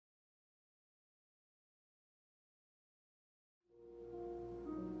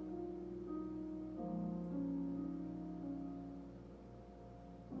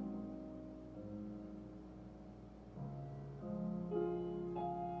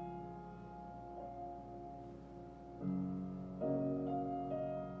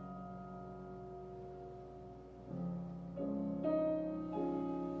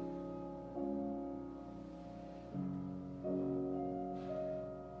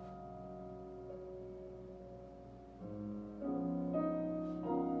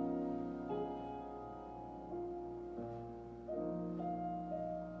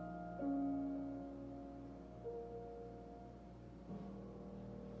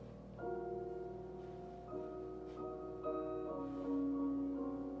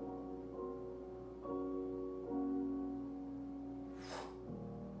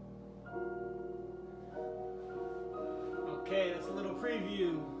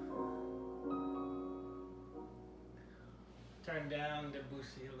turn down the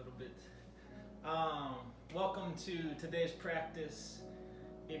busi a little bit. Welcome to today's practice.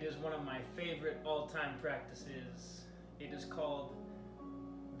 It is one of my favorite all-time practices. It is called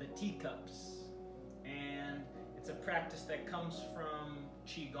the teacups, and it's a practice that comes from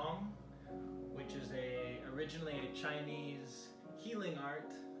Qigong, which is originally a Chinese healing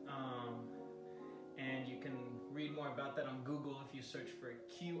art, and you can read more about that on Google if you search for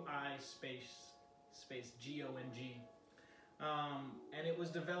QI space G-O-N-G. And it was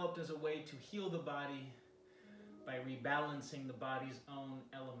developed as a way to heal the body by rebalancing the body's own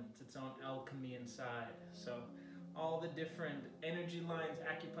elements, its own alchemy inside. So all the different energy lines,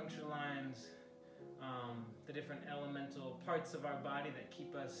 acupuncture lines, the different elemental parts of our body that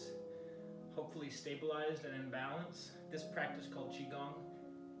keep us hopefully stabilized and in balance. This practice called Qigong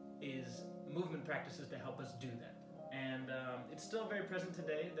is movement practices to help us do that. And it's still very present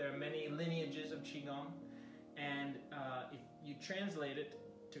today. There are many lineages of Qigong. And if you translate it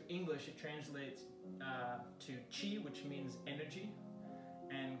to English, it translates to Qi, which means energy,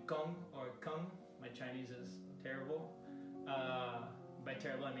 and Gong or Kung. My Chinese is terrible. By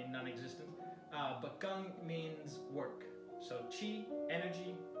terrible, I mean non-existent. But Kung means work. So Qi,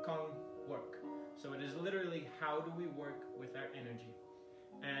 energy, Kung, work. So it is literally how do we work with our energy.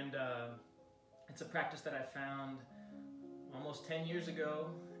 And it's a practice that I found almost 10 years ago,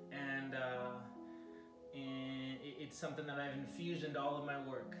 and it's something that I've infused into all of my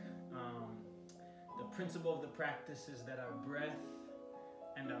work. The principle of the practice is that our breath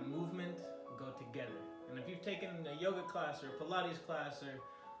and our movement go together. And if you've taken a yoga class or a Pilates class or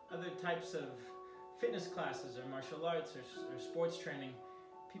other types of fitness classes or martial arts or sports training,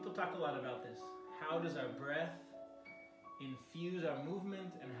 people talk a lot about this. How does our breath infuse our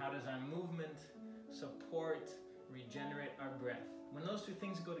movement, and how does our movement support, regenerate our breath? When those two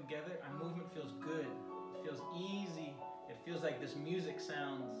things go together, our movement feels good. It feels easy. It feels like this music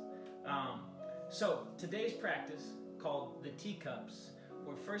sounds. So today's practice, called the teacups,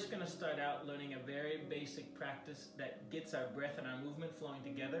 we're first going to start out learning a very basic practice that gets our breath and our movement flowing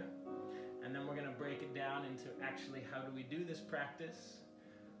together. And then we're going to break it down into actually how do we do this practice.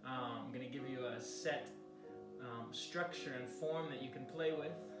 I'm going to give you a set structure and form that you can play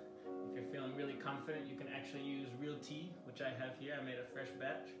with. If you're feeling really confident, you can actually use real tea, which I have here. I made a fresh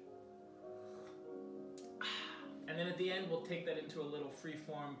batch. And then at the end, we'll take that into a little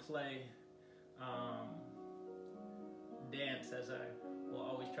free-form play dance, as I will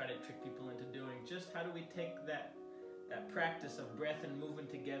always try to trick people into doing. Just how do we take that practice of breath and movement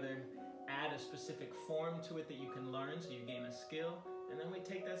together, add a specific form to it that you can learn so you gain a skill, and then we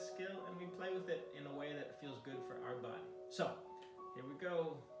take that skill and we play with it in a way that feels good for our body. So, here we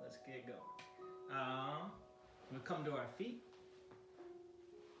go. Let's get going. We'll come to our feet.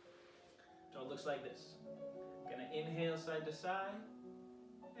 So it looks like this. Gonna inhale side to side.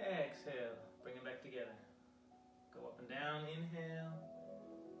 Exhale. Bring it back together. Go up and down. Inhale.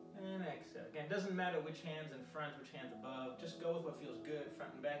 And exhale. Again, it doesn't matter which hand's in front, which hand's above. Just go with what feels good.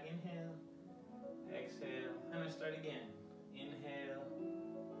 Front and back. Inhale. Exhale. And I start again. Inhale.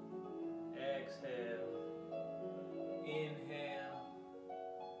 Exhale. Inhale.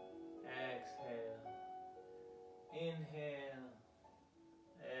 Exhale. Inhale.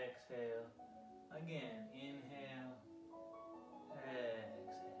 Exhale. Again. Inhale. Exhale.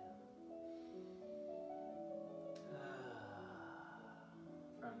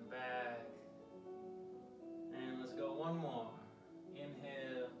 Front and back. And let's go one more.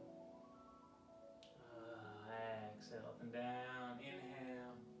 Inhale. Exhale. Up and down.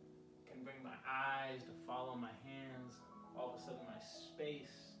 Inhale. Can bring my eyes to follow my hands. All of a sudden my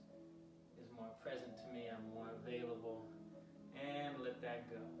space is more present to me. I'm more available. And let that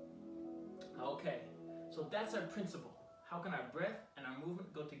go. Okay, so that's our principle. How can our breath and our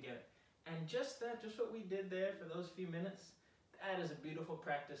movement go together? And just what we did there for those few minutes, that is a beautiful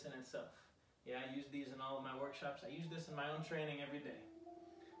practice in itself. Yeah, I use these in all of my workshops. I use this in my own training every day.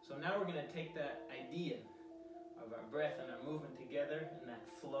 So now we're going to take that idea of our breath and our movement together and that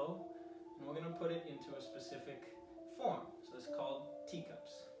flow, and we're going to put it into a specific form. So it's called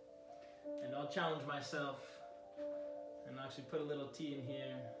teacups. And I'll challenge myself and actually put a little tea in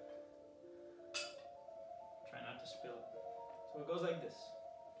here. Try not to spill it. So it goes like this.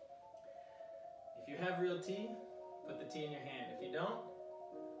 If you have real tea, put the tea in your hand. If you don't,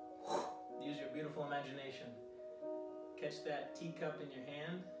 use your beautiful imagination. Catch that teacup in your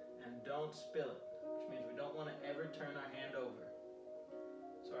hand and don't spill it, which means we don't want to ever turn our hand over.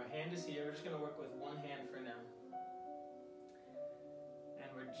 So our hand is here. We're just going to work with one hand for now.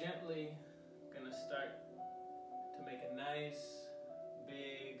 And we're gently going to start to make a nice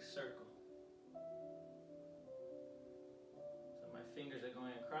big circle. fingers are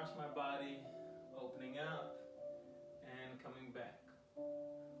going across my body, opening up, and coming back.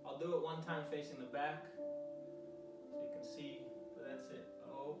 I'll do it one time facing the back, so you can see, but that's it.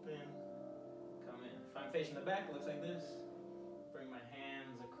 Open, come in. If I'm facing the back, it looks like this. Bring my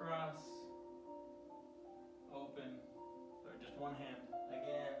hands across, open, or just one hand.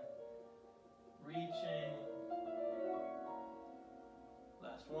 Again, reaching.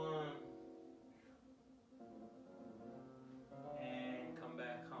 Last one. And come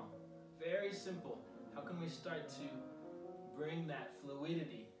back home. Very simple. How can we start to bring that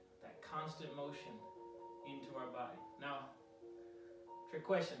fluidity, that constant motion into our body? Now, trick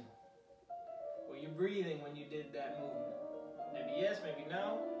question. Were you breathing when you did that movement? Maybe yes, maybe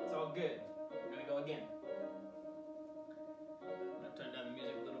no. It's all good. We're going to go again. I'm going to turn down the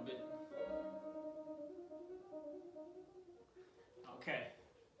music a little bit. Okay.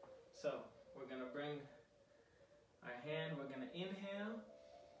 So, we're going to bring our hand, we're going to inhale.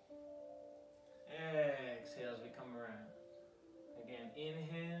 Exhale as we come around. Again,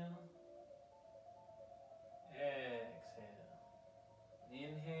 inhale. Exhale.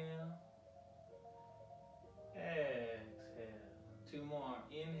 Inhale. Exhale. Two more.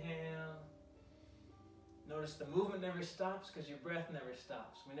 Inhale. Notice the movement never stops because your breath never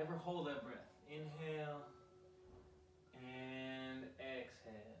stops. We never hold our breath. Inhale. And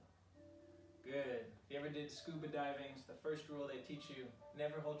exhale. Good. If you ever did scuba diving, it's the first rule they teach you,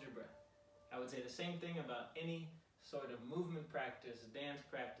 never hold your breath. I would say the same thing about any sort of movement practice, dance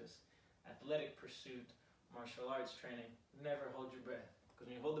practice, athletic pursuit, martial arts training. Never hold your breath. Because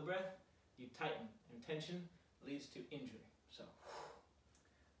when you hold the breath, you tighten. And tension leads to injury. So,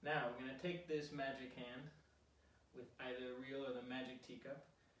 now we're going to take this magic hand with either the real or the magic teacup,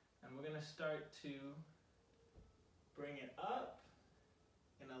 and we're going to start to bring it up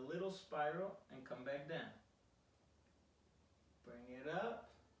in a little spiral and come back down. Bring it up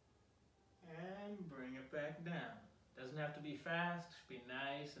and bring it back down. Doesn't have to be fast, just be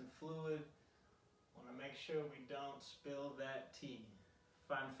nice and fluid. Want to make sure we don't spill that tea.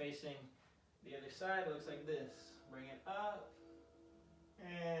 If I'm facing the other side, it looks like this. Bring it up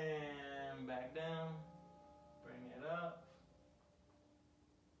and back down. Bring it up,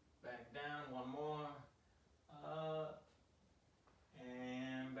 back down. One more. Up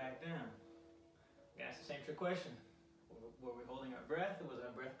and back down. Okay, that's the same trick question. Were we holding our breath, or was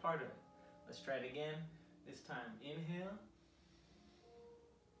our breath part of it? Let's try it again. This time, inhale.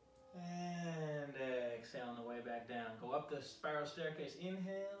 And exhale on the way back down. Go up the spiral staircase.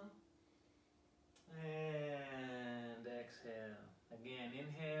 Inhale. And exhale. Again,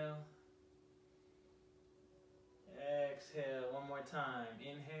 inhale. Exhale. One more time.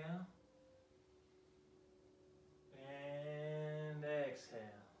 Inhale. And exhale.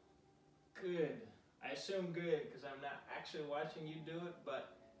 Good. I assume good because I'm not actually watching you do it,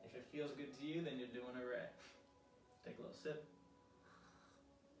 but if it feels good to you, then you're doing it right. Take a little sip.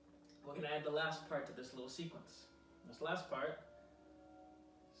 We're going to add the last part to this little sequence. This last part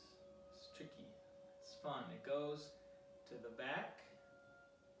is tricky. It's fun. It goes to the back.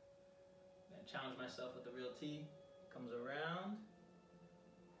 I challenge myself with the real tea. Comes around.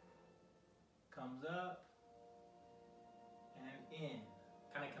 Comes up. And in.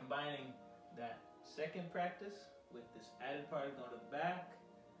 Kind of combining that second practice with this added part of going to the back.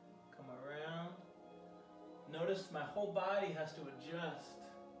 Come around. Notice my whole body has to adjust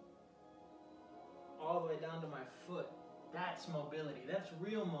all the way down to my foot. That's mobility. That's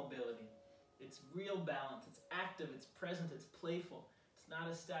real mobility. It's real balance. It's active. It's present. It's playful. It's not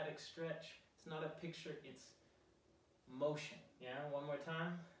a static stretch. It's not a picture. It's motion. Yeah, one more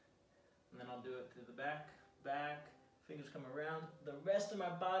time. And then I'll do it to the back, back. Fingers come around. The rest of my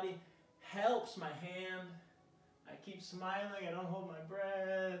body helps my hand. I keep smiling. I don't hold my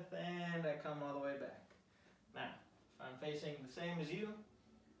breath. And I come all the way back. Now, if I'm facing the same as you,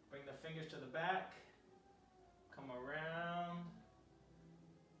 bring the fingers to the back. Come around.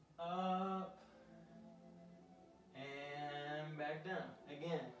 Up. And back down.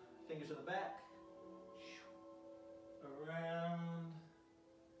 Again, fingers to the back. Around.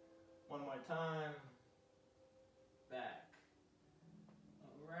 One more time. Back.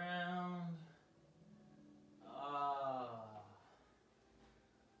 Around.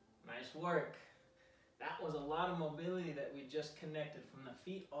 Nice work. That was a lot of mobility that we just connected from the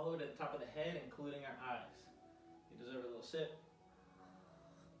feet all the way to the top of the head, including our eyes. You deserve a little sip.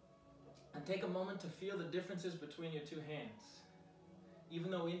 And take a moment to feel the differences between your two hands.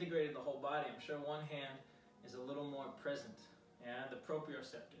 Even though we integrated the whole body, I'm sure one hand is a little more present. Yeah, the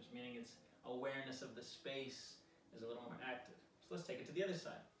proprioceptors, meaning its awareness of the space is a little more active. So let's take it to the other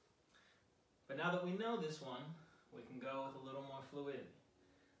side. But now that we know this one, We can go with a little more fluidity.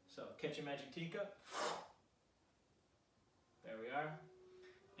 So catch your magic teacup. There we are.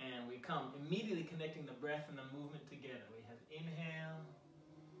 And we come immediately connecting the breath and the movement together. We have inhale,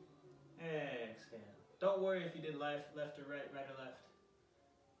 exhale. Don't worry if you did left or right or left.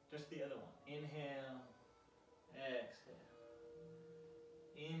 Just the other one. Inhale, exhale.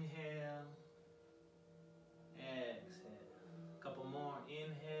 Inhale, exhale. A couple more.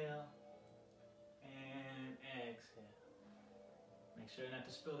 Inhale and exhale. Make sure not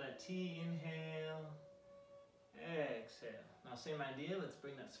to spill that tea. Inhale, exhale. Now same idea. Let's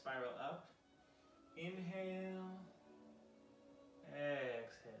bring that spiral up. Inhale,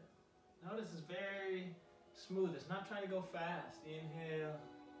 exhale. Notice it's very smooth. It's not trying to go fast. Inhale,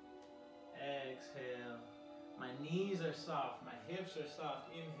 exhale. My knees are soft. My hips are soft.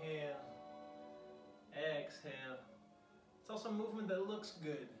 Inhale, exhale. It's also movement that looks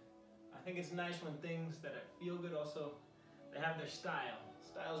good. I think it's nice when things that feel good also, they have their style.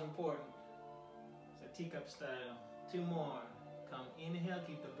 Style is important. It's a teacup style. 2 more. Come, inhale,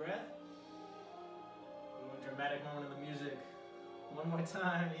 keep the breath. A little dramatic moment of the music. 1 more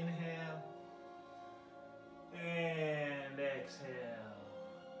time. Inhale. And exhale.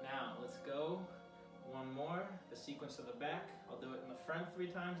 Now, let's go. 1 more. The sequence of the back. I'll do it in the front 3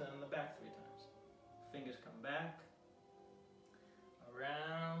 times and in the back 3 times. Fingers come back.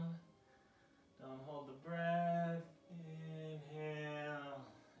 Around. Don't hold the breath. Inhale.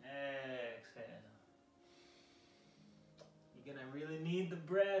 Exhale. You're gonna really need the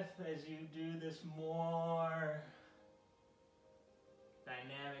breath as you do this more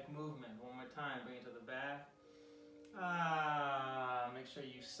dynamic movement. 1 more time. Bring it to the back. Make sure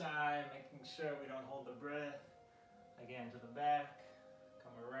you sigh, making sure we don't hold the breath. Again, to the back.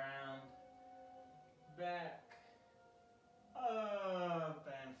 Come around. Back. Up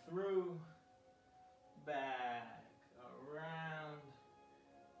and through. Back. Around.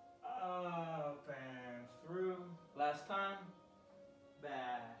 Up and through. Last time.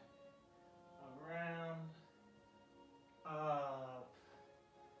 Back. Around. Up.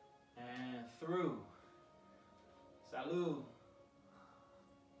 And through. Salud.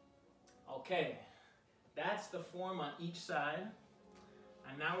 Okay, that's the form on each side.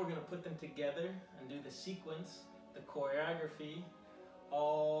 And now we're going to put them together and do the sequence, the choreography,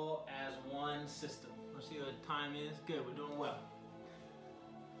 all as one system. Let's see what the time is. Good, we're doing well.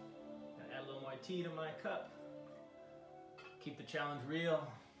 Gotta add a little more tea to my cup. Keep the challenge real.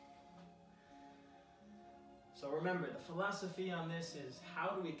 So remember, the philosophy on this is how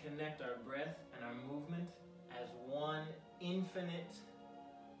do we connect our breath and our movement as one infinite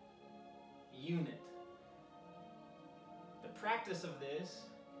unit. The practice of this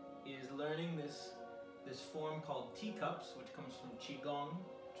is learning this form called teacups, which comes from Qigong,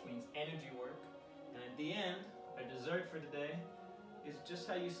 which means energy work. And at the end, our dessert for today is just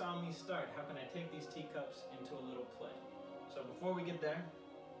how you saw me start. How can I take these teacups into a little play? So before we get there,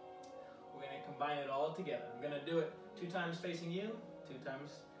 we're going to combine it all together. I'm going to do it 2 times facing you, 2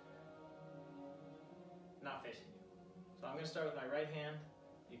 times not facing you. So I'm going to start with my right hand.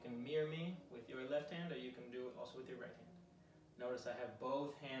 You can mirror me with your left hand, or you can do it also with your right hand. Notice I have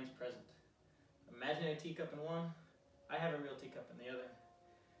both hands present. Imagine a teacup in one. I have a real teacup in the other.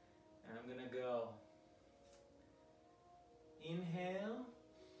 And I'm going to go inhale,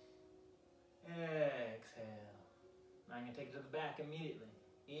 exhale. Now I'm going to take it to the back immediately.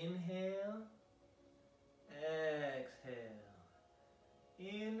 Inhale, exhale.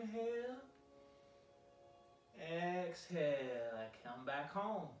 Inhale, exhale. I come back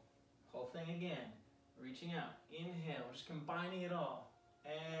home. Whole thing again. Reaching out. Inhale. We're just combining it all.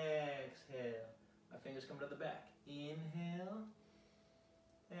 Exhale. My fingers come to the back. Inhale.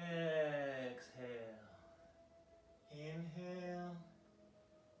 Exhale. Inhale.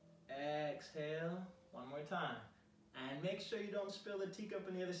 Exhale. 1 more time. And make sure you don't spill the teacup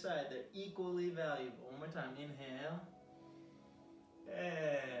on the other side. They're equally valuable. 1 more time. Inhale.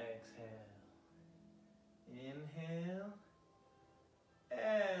 Exhale. Inhale.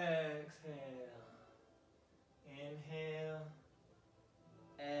 Exhale. Inhale.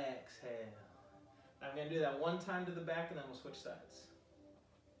 Exhale. Now I'm going to do that 1 time to the back, and then we'll switch sides.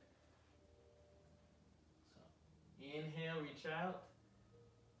 So, inhale, reach out.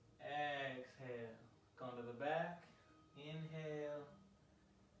 Exhale. Come to the back. Inhale.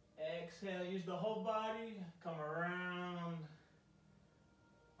 Exhale. Use the whole body. Come around.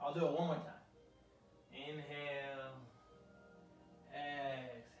 I'll do it 1 more time. Inhale.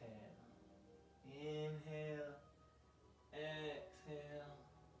 Exhale. Inhale. Exhale.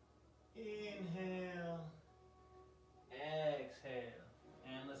 Inhale. Exhale.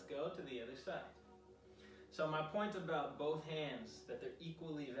 And let's go to the other side. So my point about both hands, that they're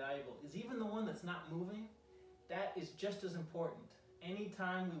equally valuable, is even the one that's not moving, that is just as important.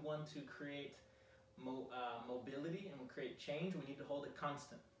 Anytime we want to create mobility and create change, we need to hold it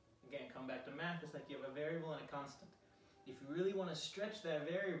constant. Again, come back to math, it's like you have a variable and a constant. If you really want to stretch that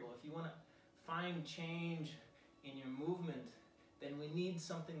variable, if you want to find change in your movement, then we need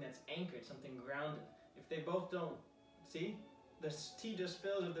something that's anchored, something grounded. If they both don't, see? The tea just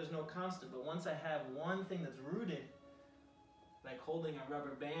spills if there's no constant, but once I have one thing that's rooted, like holding a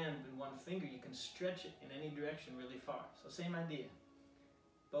rubber band in one finger, you can stretch it in any direction really far. So same idea.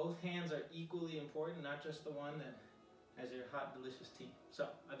 Both hands are equally important, not just the one that has your hot, delicious tea. So,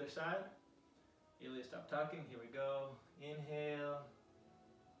 other side. Elia, stop talking. Here we go. Inhale.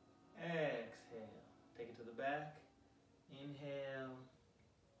 Exhale. Take it to the back. Inhale.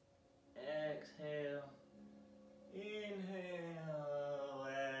 Exhale. Inhale.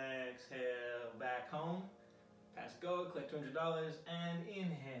 Exhale. Back home. Pass go. Collect $200. And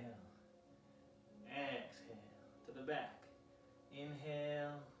inhale. Exhale. To the back.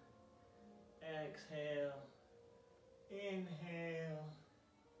 Inhale. Exhale. Inhale.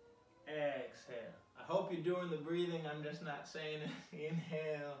 Exhale. I hope you're doing the breathing. I'm just not saying it.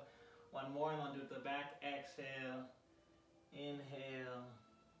 Inhale. One more and I'll do it to the back. Exhale. Inhale.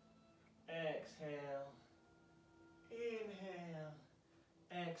 Exhale. Inhale.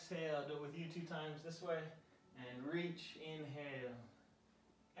 Exhale. Do it with you 2 times this way. And reach. Inhale.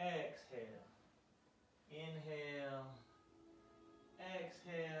 Exhale. Inhale.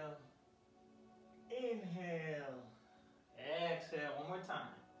 Exhale. Inhale. Exhale. One more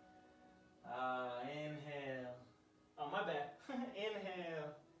time. Inhale. Oh, my bad.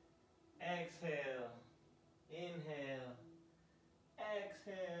 Inhale. Exhale. Inhale.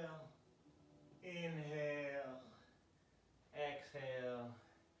 Exhale. Inhale. Exhale.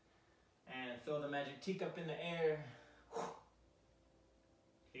 And throw the magic teacup in the air.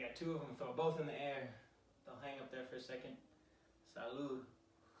 If you got 2 of them, throw both in the air. They'll hang up there for a second. Salud.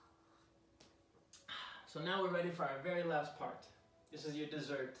 So now we're ready for our very last part. This is your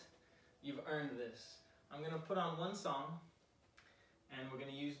dessert. You've earned this. I'm going to put on one song, and we're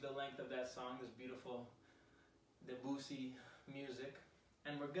going to use the length of that song, this beautiful Debussy music,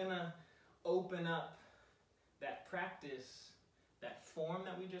 and we're going to open up that practice, that form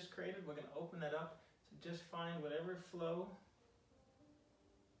that we just created. We're going to open that up to just find whatever flow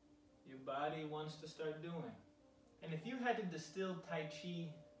your body wants to start doing. And if you had to distill Tai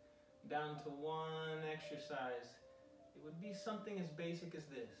Chi down to one exercise, it would be something as basic as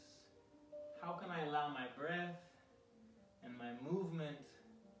this. How can I allow my breath and my movement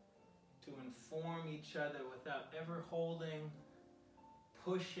to inform each other without ever holding,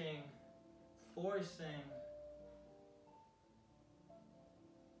 pushing, forcing?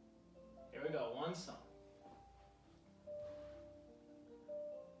 Here we go, one song.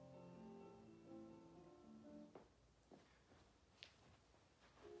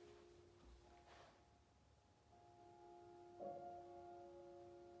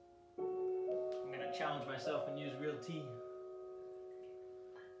 Challenge myself and use real tea.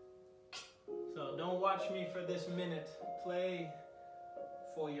 So don't watch me for this minute. Play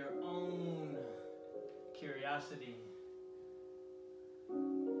for your own curiosity.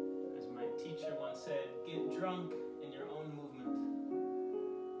 As my teacher once said, get drunk in your own movement.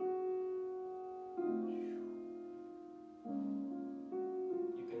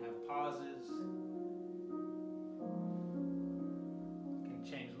 You can have pauses. You can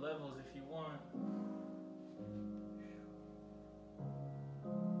change levels if you want.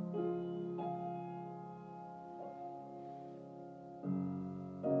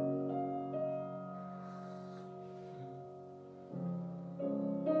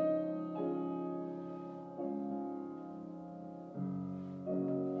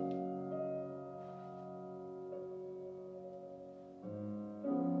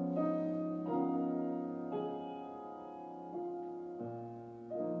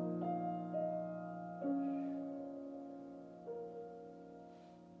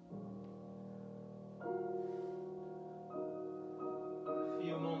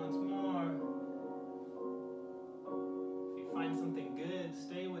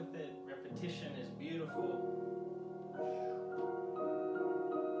 Repetition is beautiful.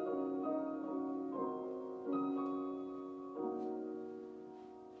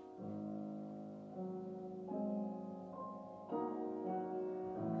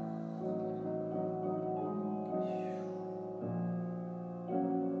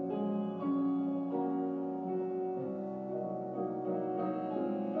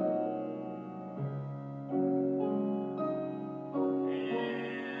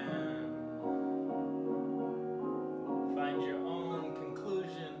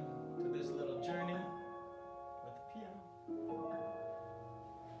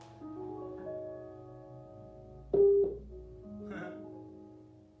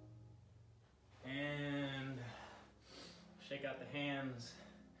 take out the hands.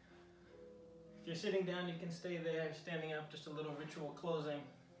 If you're sitting down, you can stay there. Standing up, just a little ritual closing.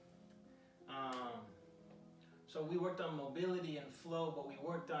 So we worked on mobility and flow, but we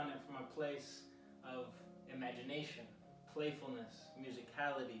worked on it from a place of imagination, playfulness,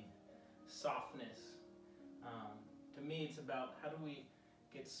 musicality, softness. To me, it's about how do we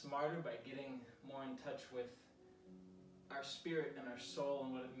get smarter by getting more in touch with our spirit and our soul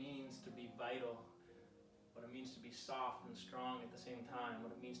and what it means to be vital, what it means to be soft and strong at the same time,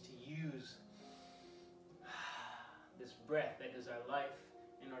 what it means to use this breath that is our life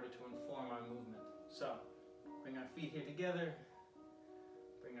in order to inform our movement. So, bring our feet here together,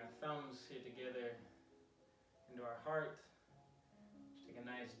 bring our thumbs here together into our heart. Just take a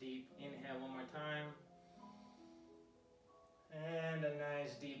nice deep inhale one more time. And a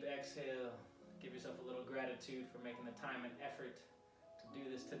nice deep exhale. Give yourself a little gratitude for making the time and effort to do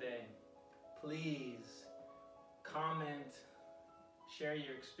this today. Please comment, share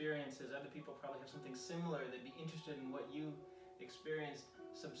your experiences. Other people probably have something similar. They'd be interested in what you experienced.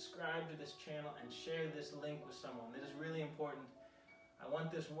 Subscribe to this channel and share this link with someone. This is really important. I want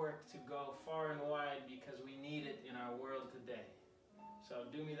this work to go far and wide because we need it in our world today. So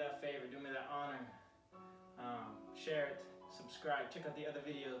do me that favor, do me that honor. Share it, subscribe, check out the other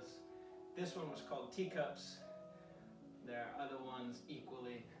videos. This one was called Teacups. There are other ones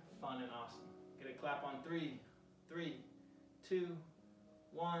equally fun and awesome. Get a clap on 3, 3, 2,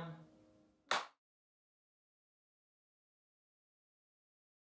 1.